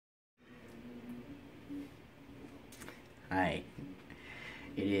Hi.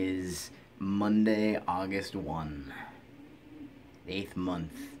 It is Monday, August 1, the 8th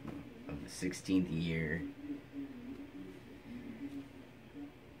month of the 16th year.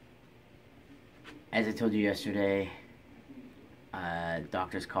 As I told you yesterday,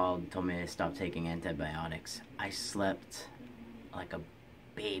 doctors called, told me to stop taking antibiotics. I slept like a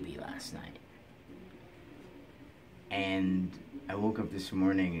baby last night. And I woke up this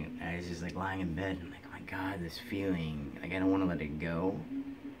morning and I was just like lying in bed and I'm like, oh my god, this feeling, like I don't want to let it go.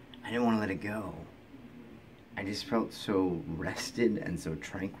 I didn't want to let it go. I just felt so rested and so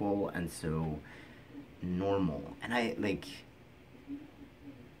tranquil and so normal. And I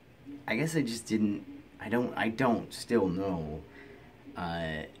guess I just didn't, I don't still know,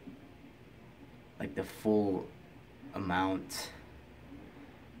 like the full amount,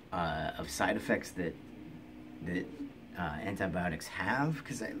 of side effects that antibiotics have,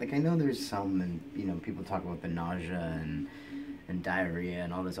 because I know there's some, and people talk about the nausea and diarrhea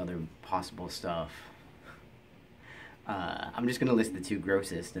and all this other possible stuff. I'm just gonna list the two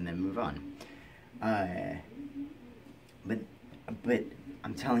grossest and then move on. But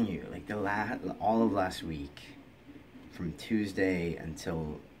I'm telling you, like all of last week, from Tuesday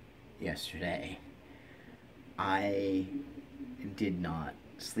until yesterday, I did not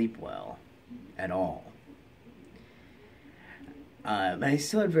sleep well at all. But I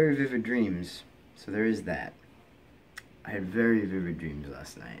still had very vivid dreams, so there is that. I had very vivid dreams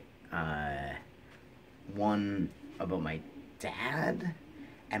last night. One about my dad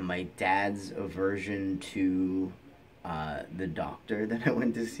and my dad's aversion to the doctor that I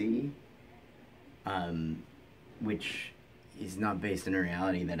went to see, which is not based in a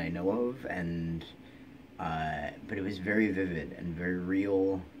reality that I know of, and but it was very vivid and very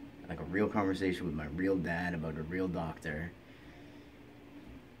real, like a real conversation with my real dad about a real doctor.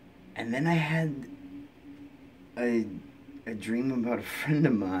 And then I had a dream about a friend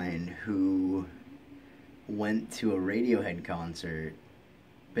of mine who went to a Radiohead concert,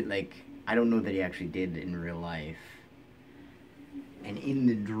 but I don't know that he actually did in real life. And in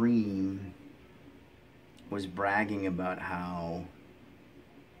the dream was bragging about how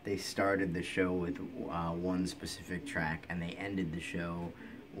they started the show with one specific track and they ended the show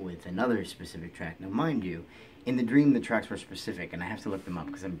with another specific track. Now, mind you, in the dream the tracks were specific, and I have to look them up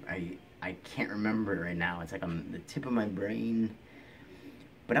because I can't remember it right now. It's like on the tip of my brain.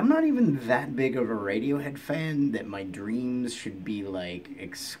 But I'm not even that big of a Radiohead fan that my dreams should be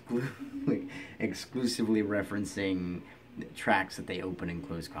exclusively referencing the tracks that they open and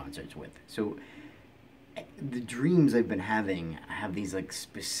close concerts with. So the dreams I've been having have these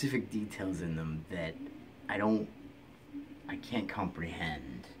specific details in them that I can't comprehend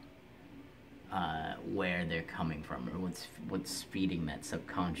where they're coming from or what's feeding that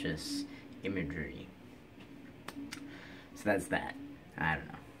subconscious imagery. So that's that. I don't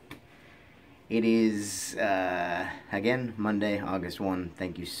know. It is, again, Monday, August 1.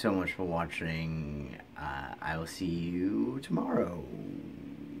 Thank you so much for watching. I will see you tomorrow.